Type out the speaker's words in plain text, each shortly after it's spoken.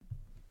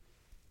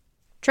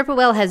Triple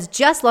Whale has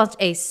just launched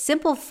a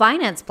simple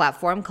finance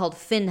platform called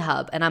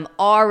FinHub, and I'm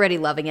already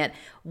loving it.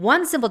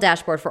 One simple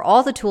dashboard for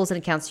all the tools and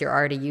accounts you're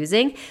already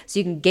using, so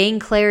you can gain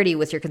clarity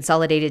with your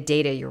consolidated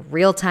data, your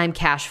real-time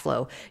cash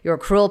flow, your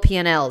accrual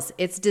P&Ls.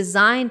 It's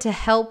designed to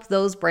help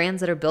those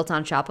brands that are built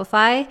on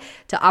Shopify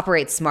to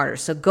operate smarter.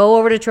 So go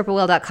over to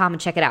triplewhale.com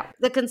and check it out.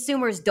 The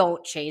consumers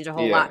don't change a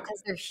whole lot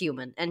because they're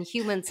human, and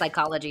human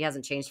psychology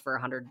hasn't changed for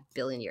 100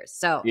 billion years.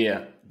 So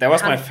yeah, that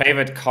was my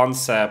favorite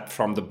concept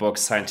from the book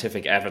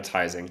Scientific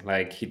Advertising.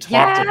 Like he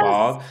talked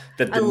about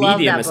that the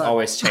medium is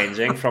always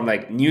changing from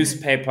like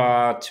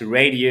newspaper to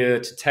radio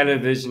to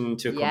television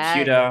to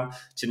computer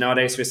to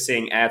nowadays we're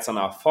seeing ads on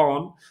our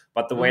phone.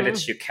 But the way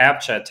that you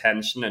capture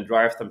attention and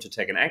drive them to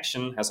take an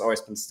action has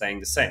always been staying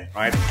the same,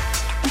 right?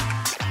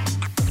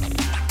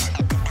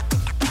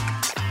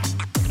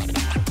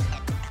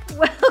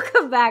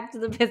 Welcome back to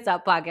the Pit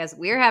Stop Podcast.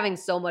 We're having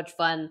so much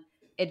fun.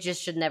 It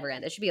just should never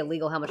end. It should be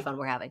illegal how much fun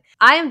we're having.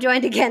 I am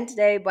joined again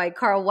today by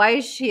Carl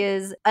Weiss. He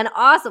is an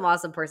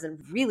awesome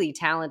person, really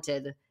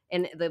talented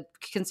in the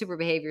consumer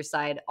behavior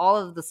side. All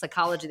of the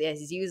psychology that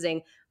he's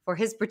using for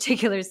his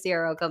particular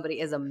CRO company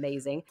is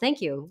amazing.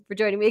 Thank you for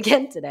joining me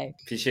again today.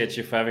 Appreciate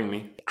you for having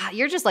me.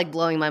 You're just like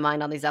blowing my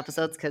mind on these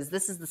episodes because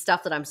this is the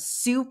stuff that I'm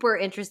super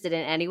interested in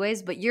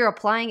anyways, but you're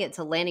applying it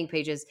to landing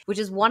pages, which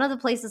is one of the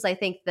places I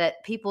think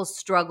that people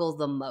struggle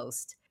the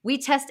most. We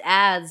test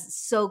ads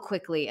so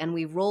quickly and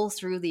we roll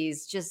through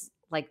these just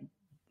like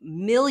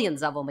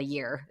millions of them a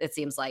year, it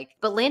seems like.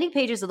 But landing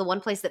pages are the one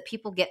place that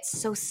people get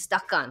so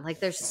stuck on. Like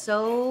they're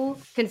so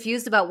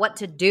confused about what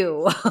to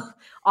do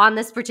on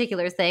this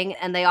particular thing.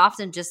 And they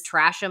often just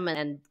trash them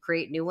and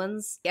create new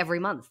ones every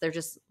month. They're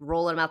just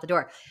rolling them out the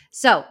door.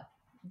 So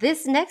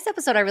this next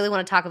episode, I really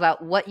want to talk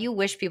about what you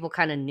wish people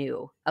kind of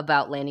knew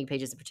about landing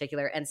pages in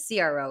particular and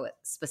CRO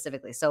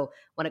specifically. So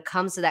when it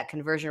comes to that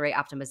conversion rate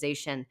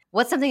optimization,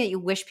 what's something that you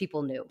wish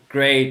people knew?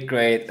 Great,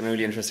 and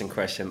really interesting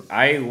question.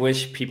 I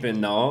wish people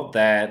know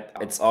that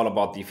it's all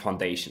about the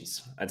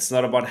foundations. It's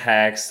not about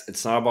hacks.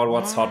 It's not about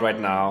what's hot right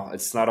now.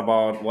 It's not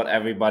about what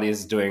everybody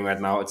is doing right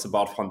now. It's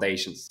about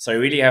foundations. So you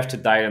really have to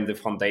dial in the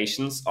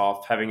foundations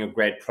of having a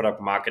great product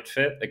market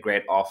fit, a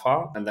great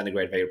offer, and then a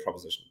great value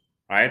proposition.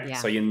 Right? Yeah,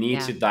 so you need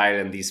to dial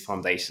in these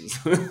foundations.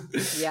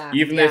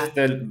 Even if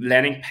the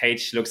landing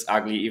page looks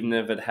ugly, even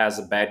if it has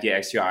a bad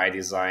UX UI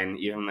design,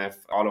 even if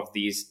all of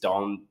these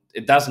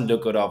it doesn't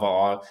look good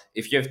overall.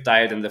 If you've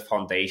dialed in the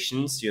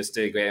foundations, you're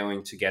still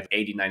going to get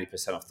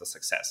 80-90% of the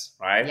success,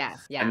 right? Yeah.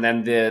 And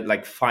then the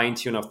like fine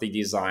tune of the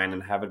design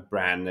and have it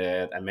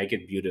branded and make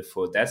it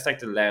beautiful. That's like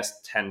the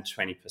last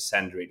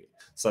 10-20% really.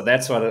 So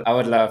that's what I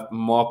would love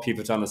more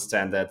people to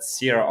understand, that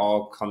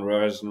CRO,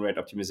 conversion rate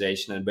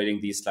optimization, and building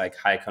these like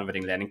high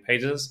converting landing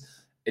pages,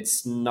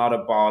 it's not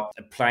about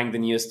applying the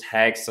newest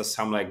hacks or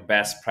some like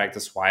best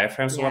practice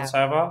wireframes or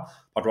whatsoever,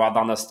 but rather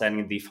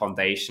understanding the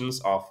foundations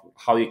of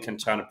how you can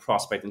turn a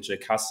prospect into a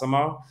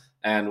customer.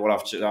 And what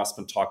I've just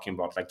been talking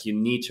about, like you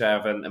need to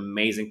have an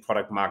amazing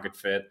product market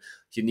fit.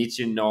 You need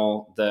to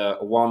know the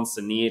wants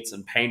and needs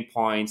and pain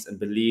points and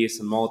beliefs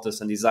and motives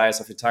and desires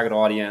of your target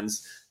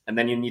audience. And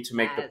then you need to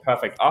make the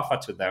perfect offer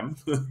to them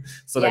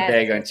so that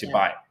they're going to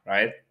buy,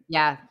 right?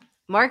 Yeah.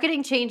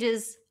 Marketing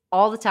changes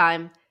all the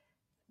time.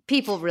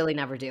 People really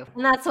never do.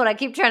 And that's what I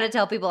keep trying to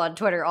tell people on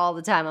Twitter all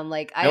the time. I'm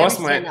like, I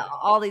understand that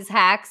all these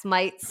hacks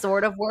might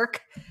sort of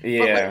work.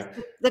 Yeah. But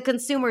like, the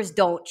consumers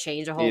don't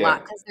change a whole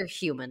lot because they're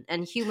human.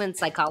 And human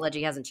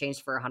psychology hasn't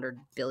changed for 100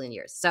 billion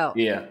years. So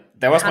yeah,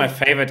 that was my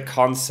favorite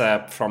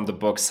concept from the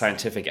book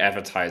Scientific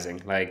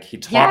Advertising. Like he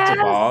talked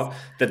about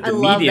that the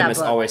medium is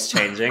always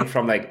changing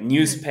from like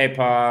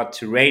newspaper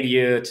to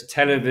radio to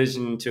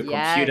television to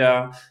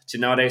computer to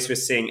nowadays we're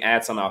seeing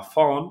ads on our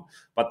phone.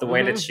 But the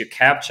way that you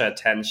capture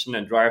attention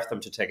and drive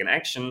them to take an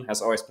action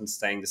has always been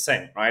staying the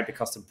same, right?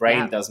 Because the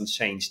brain doesn't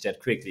change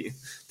that quickly. It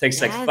takes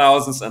like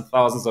thousands and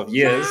thousands of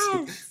years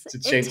to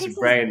change the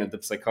brain and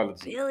the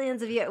psychology.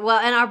 Billions of years. Well,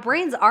 and our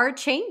brains are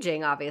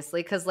changing,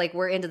 obviously, because like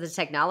we're into the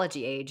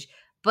technology age.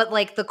 But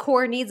like the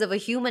core needs of a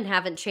human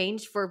haven't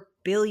changed for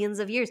billions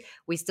of years.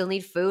 We still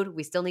need food.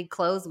 We still need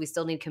clothes. We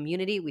still need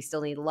community. We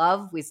still need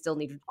love. We still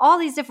need all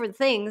these different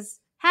things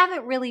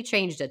haven't really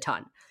changed a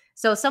ton.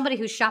 So somebody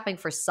who's shopping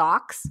for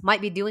socks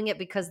might be doing it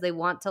because they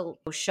want to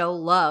show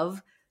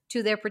love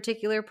to their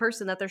particular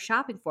person that they're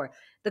shopping for.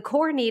 The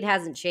core need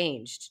hasn't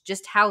changed,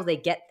 just how they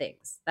get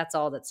things. That's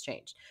all that's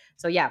changed.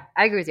 So yeah,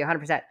 I agree with you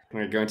 100%.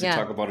 We're going to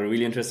talk about a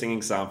really interesting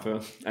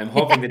example. I'm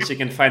hoping that you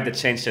can find the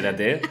change that I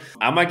did.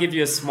 I'm going to give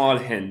you a small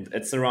hint.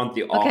 It's around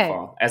the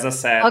offer. As I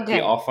said,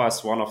 the offer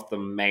is one of the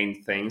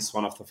main things,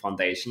 one of the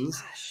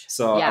foundations.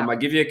 So I'm going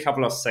to give you a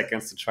couple of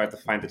seconds to try to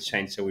find the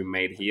change that we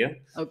made here.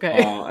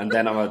 Okay. And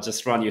then I'm going to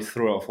just run you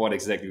through of what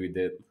exactly we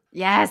did.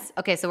 Yes.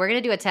 Okay, so we're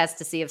going to do a test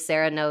to see if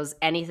Sarah knows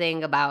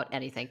anything about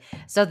anything.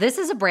 So this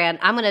is a brand.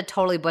 I'm going to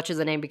totally butcher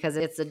the name because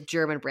it's a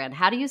German brand.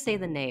 How do you say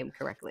the name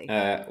correctly?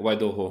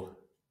 Waidoho.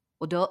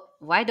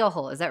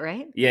 Waidoho, is that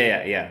right?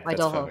 Yeah.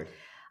 Waidoho.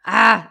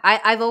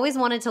 I've always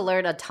wanted to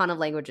learn a ton of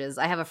languages.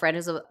 I have a friend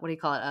who's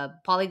a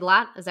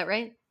polyglot. Is that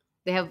right?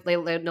 They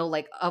know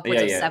like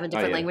upwards Yeah, of yeah. 7 Oh,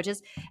 different yeah.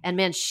 languages. And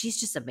man, she's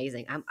just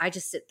amazing. I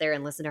just sit there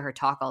and listen to her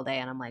talk all day,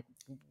 and I'm like,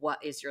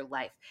 what is your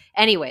life?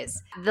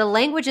 Anyways, the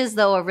languages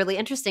though are really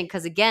interesting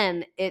because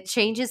again, it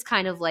changes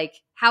kind of like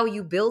how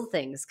you build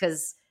things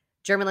because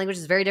German language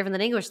is very different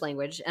than English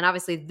language. And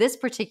obviously, this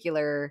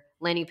particular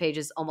landing page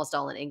is almost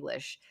all in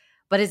English.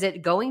 But is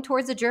it going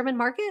towards a German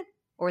market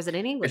or is it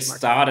an It English market?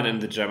 started in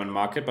the German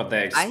market, but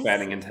they're I expanding see.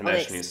 Oh, they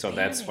internationally. So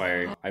that's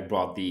expanded. why I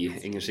brought the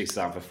English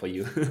example for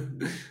you.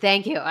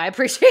 Thank you. I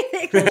appreciate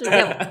the English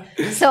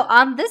example. So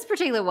on this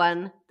particular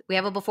one, we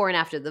have a before and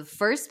after. The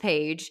first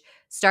page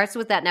starts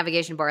with that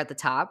navigation bar at the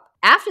top.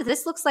 After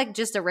this looks like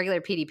just a regular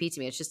PDP to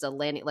me. It's just a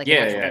landing, like an Yeah,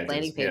 actual yeah, it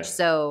landing is. page. Yeah.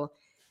 So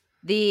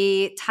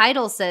the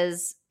title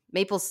says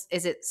maple.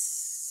 Is it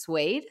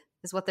suede?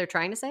 Is what they're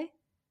trying to say?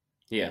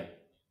 Yeah.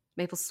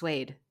 Maple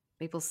suede.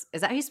 Maple, is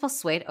that how you spell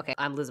suede? Okay,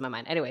 I'm losing my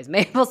mind. Anyways,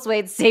 maple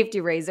suede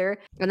safety razor.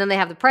 And then they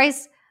have the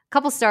price,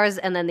 couple stars,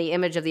 and then the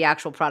image of the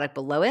actual product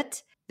below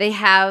it. They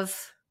have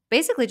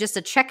basically just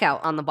a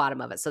checkout on the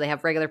bottom of it. So they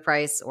have regular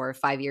price or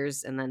 5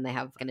 years, and then they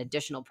have an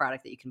additional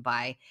product that you can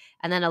buy.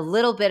 And then a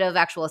little bit of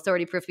actual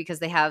authority proof because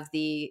they have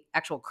the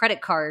actual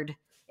credit card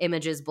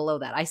images below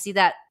that. I see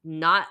that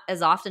not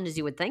as often as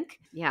you would think.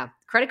 Yeah,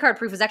 credit card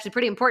proof is actually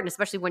pretty important,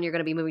 especially when you're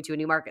going to be moving to a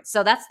new market.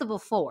 So that's the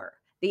before.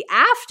 The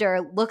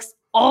after looks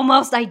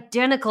almost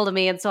identical to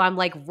me. And so I'm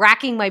like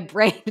racking my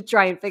brain to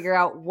try and figure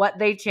out what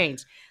they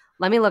changed.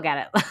 Let me look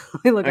at it.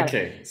 Let me look at it.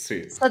 Okay,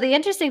 sweet. So the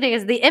interesting thing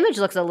is the image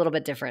looks a little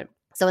bit different.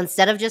 So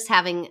instead of just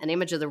having an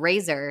image of the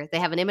razor, they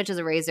have an image of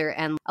the razor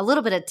and a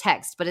little bit of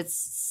text, but it's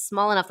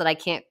small enough that I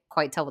can't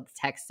quite tell what the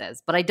text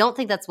says. But I don't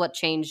think that's what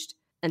changed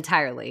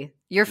entirely.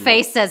 Your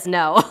face says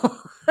no.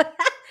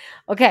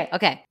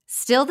 Okay.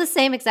 Still the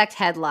same exact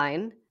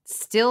headline.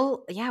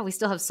 Still, yeah, we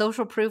still have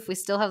social proof. We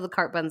still have the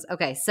cart buttons.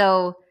 Okay,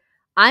 so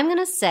I'm going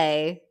to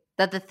say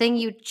that the thing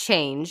you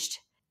changed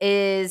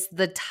is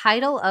the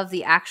title of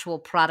the actual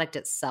product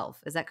itself.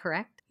 Is that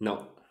correct?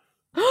 No.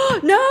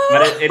 No!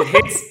 But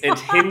it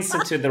hints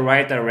into the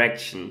right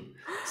direction.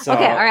 So,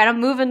 okay, all right, I'm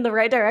moving the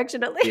right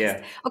direction at least.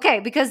 Yeah. Okay,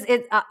 because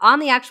it on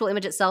the actual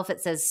image itself,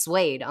 it says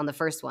suede on the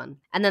first one.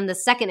 And then the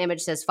second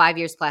image says 5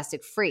 years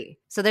plastic free.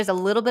 So there's a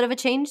little bit of a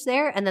change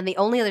there. And then the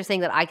only other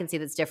thing that I can see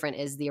that's different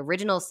is the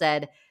original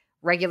said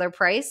regular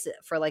price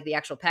for like the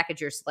actual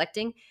package you're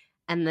selecting.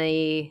 And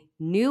the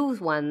new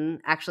one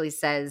actually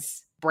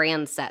says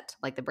brand set,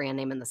 like the brand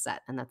name in the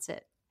set. And that's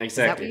it. Exactly. Is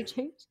that what you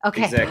changed?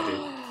 Okay. Exactly.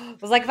 I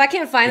was like, if I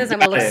can't find this, I'm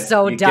going to look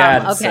so You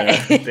dumb. got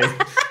it, Okay.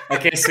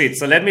 Okay, sweet.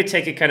 So let me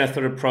take you kind of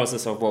through the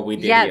process of what we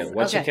did Yes, here.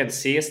 What okay. you can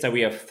see is that we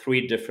have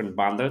 3 different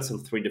bundles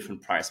and 3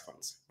 different price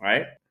points,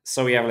 right?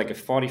 So we have like a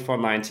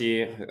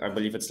 $44.90, I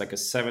believe it's like a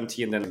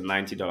 $70 and then a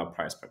 $90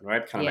 price point,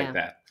 right? Kind of like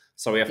that.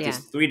 So we have these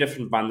 3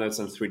 different bundles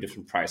and 3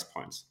 different price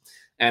points.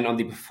 And on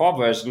the before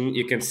version,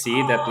 you can see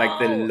that like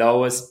the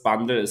lowest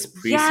bundle is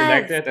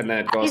pre-selected, and then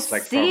it goes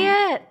like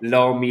from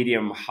low,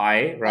 medium,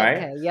 high, right?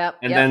 Okay, yep.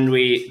 And then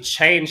we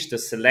change the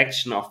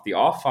selection of the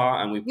offer,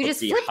 and we put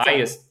the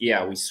highest.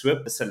 Yeah, we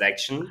swip the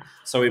selection.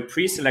 So we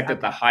pre-selected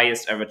the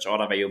highest average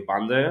order value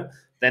bundle,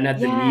 then had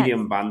the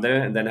medium bundle,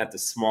 and then had the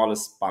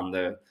smallest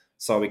bundle.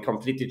 So we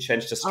completely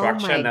changed the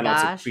structure, and then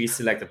also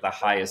pre-selected the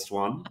highest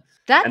one.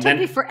 That took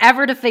me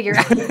forever to figure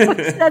out.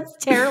 That's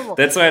terrible.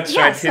 That's why I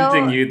tried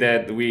hinting you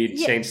that we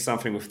changed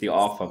something with the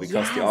offer,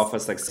 because the offer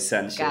is like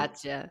essential.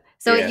 Gotcha.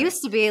 So it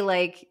used to be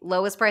like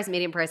lowest price,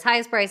 medium price,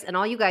 highest price, and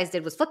all you guys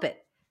did was flip it.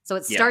 So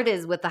it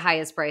started with the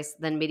highest price,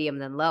 then medium,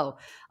 then low.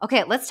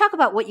 Okay, let's talk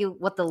about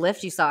what the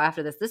lift you saw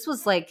after this. This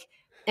was like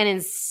an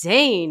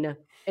insane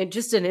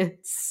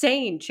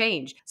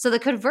change. So the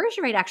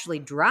conversion rate actually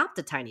dropped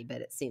a tiny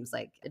bit, it seems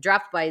like. It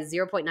dropped by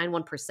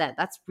 0.91%.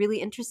 That's really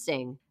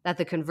interesting that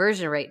the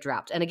conversion rate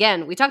dropped. And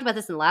again, we talked about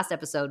this in the last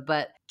episode,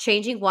 but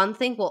changing one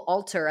thing will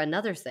alter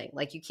another thing.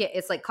 Like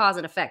it's like cause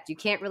and effect. You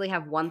can't really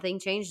have one thing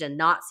changed and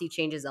not see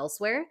changes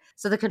elsewhere.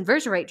 So the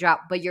conversion rate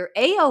dropped, but your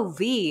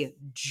AOV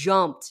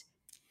jumped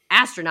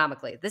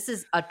astronomically. This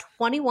is a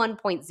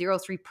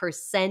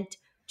 21.03%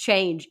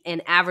 change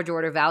in average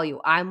order value.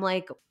 I'm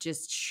like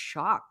just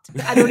shocked.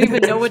 I don't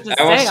even know what to say.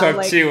 I was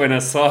shocked too when I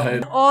saw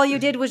it. All you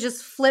did was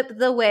just flip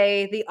the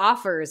way the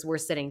offers were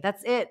sitting.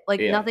 That's it. Like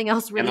nothing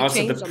else really changed.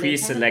 And also the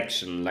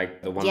pre-selection,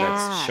 like the one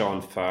that's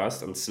shown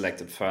first and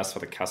selected first for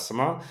the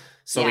customer.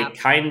 So we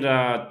kind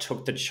of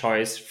took the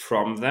choice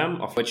from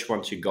them of which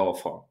one to go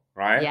for.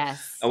 Right?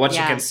 Yes. And what you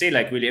can see,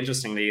 like really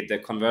interestingly, the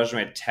conversion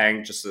rate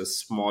tanked just a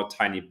small,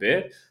 tiny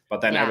bit,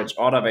 but then average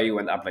order value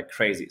went up like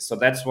crazy. So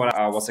that's what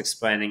I was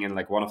explaining in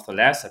like one of the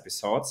last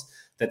episodes,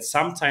 that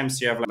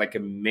sometimes you have like a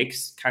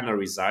mixed kind of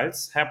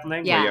results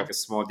happening, where you have a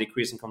small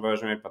decrease in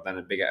conversion rate, but then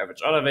a bigger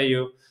average order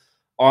value,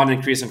 or an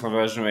increase in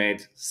conversion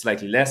rate,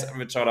 slightly less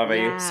average order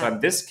value. So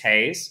in this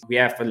case, we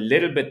have a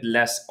little bit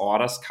less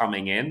orders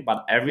coming in,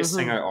 but every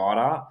single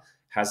order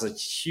has a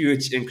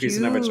huge increase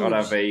in average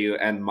order value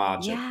and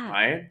margin,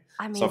 right?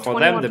 I mean, so for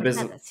them, the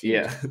business,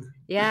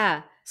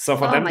 So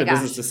for Oh them, my the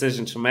business gosh.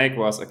 decision to make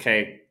was,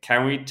 okay,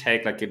 can we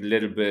take like a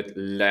little bit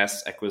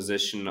less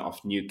acquisition of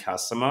new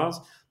customers,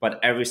 but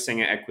every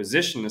single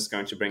acquisition is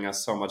going to bring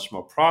us so much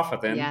more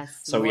profit in.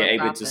 Yes, So we are more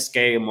able to profit.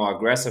 scale more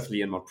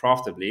aggressively and more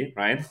profitably,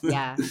 right?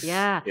 Yeah,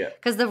 yeah. Yeah.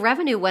 Because the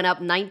revenue went up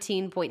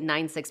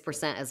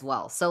 19.96% as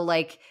well. So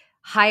like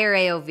higher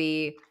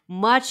AOV,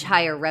 much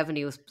higher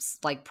revenue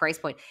like price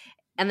point.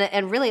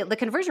 And really the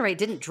conversion rate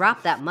didn't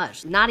drop that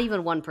much, not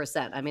even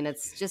 1%. I mean,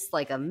 it's just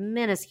like a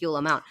minuscule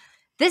amount.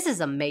 This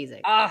is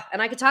amazing.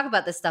 And I could talk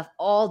about this stuff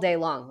all day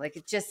long. Like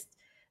it just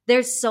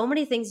there's so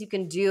many things you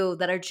can do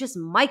that are just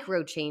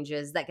micro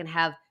changes that can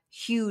have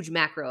huge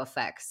macro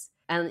effects.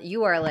 And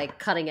you are like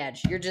cutting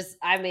edge. You're just,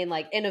 I mean,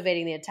 like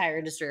innovating the entire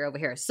industry over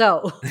here.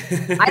 So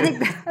I think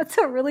that's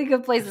a really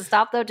good place to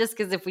stop, though, just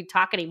because if we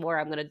talk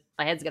anymore,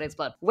 my head's gonna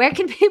explode. Where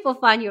can people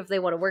find you if they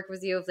want to work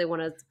with you, if they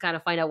want to kind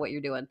of find out what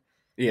you're doing?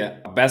 Yeah,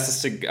 best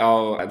is to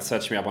go and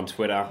search me up on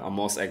Twitter. I'm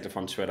most active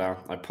on Twitter.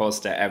 I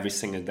post there every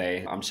single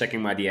day. I'm checking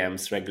my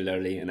DMs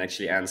regularly and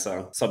actually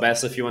answer. So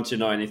best, if you want to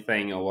know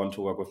anything or want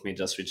to work with me,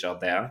 just reach out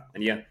there.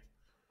 And yeah,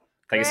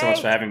 thank you so much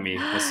for Great. having me.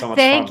 It was so much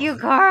Thank fun. you,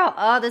 Carl.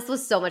 Oh, this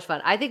was so much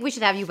fun. I think we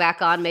should have you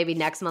back on maybe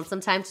next month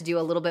sometime to do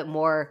a little bit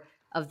more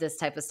of this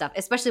type of stuff,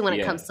 especially when it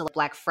Yeah. comes to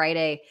Black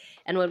Friday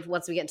and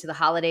once we get into the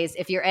holidays.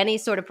 If you're any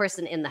sort of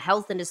person in the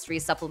health industry,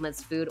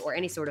 supplements, food, or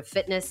any sort of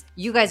fitness,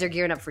 you guys are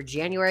gearing up for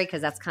January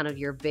because that's kind of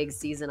your big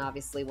season,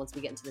 obviously, once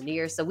we get into the new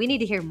year. So we need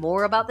to hear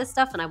more about this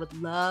stuff, and I would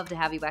love to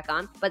have you back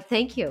on. But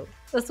thank you.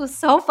 This was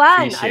so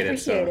fun. I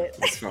appreciate it.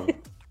 It's fun.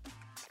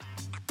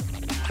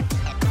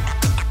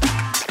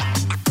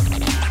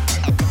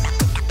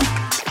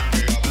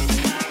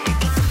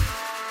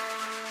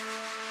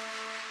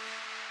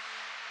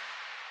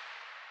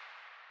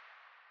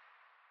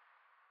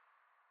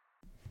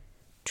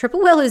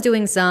 Triple Whale is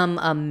doing some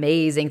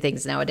amazing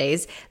things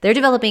nowadays. They're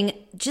developing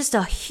just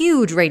a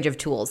huge range of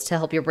tools to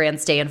help your brand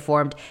stay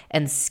informed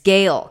and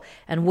scale.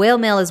 And Whale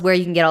Mail is where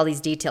you can get all these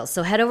details.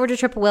 So head over to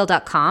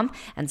triplewhale.com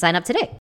and sign up today.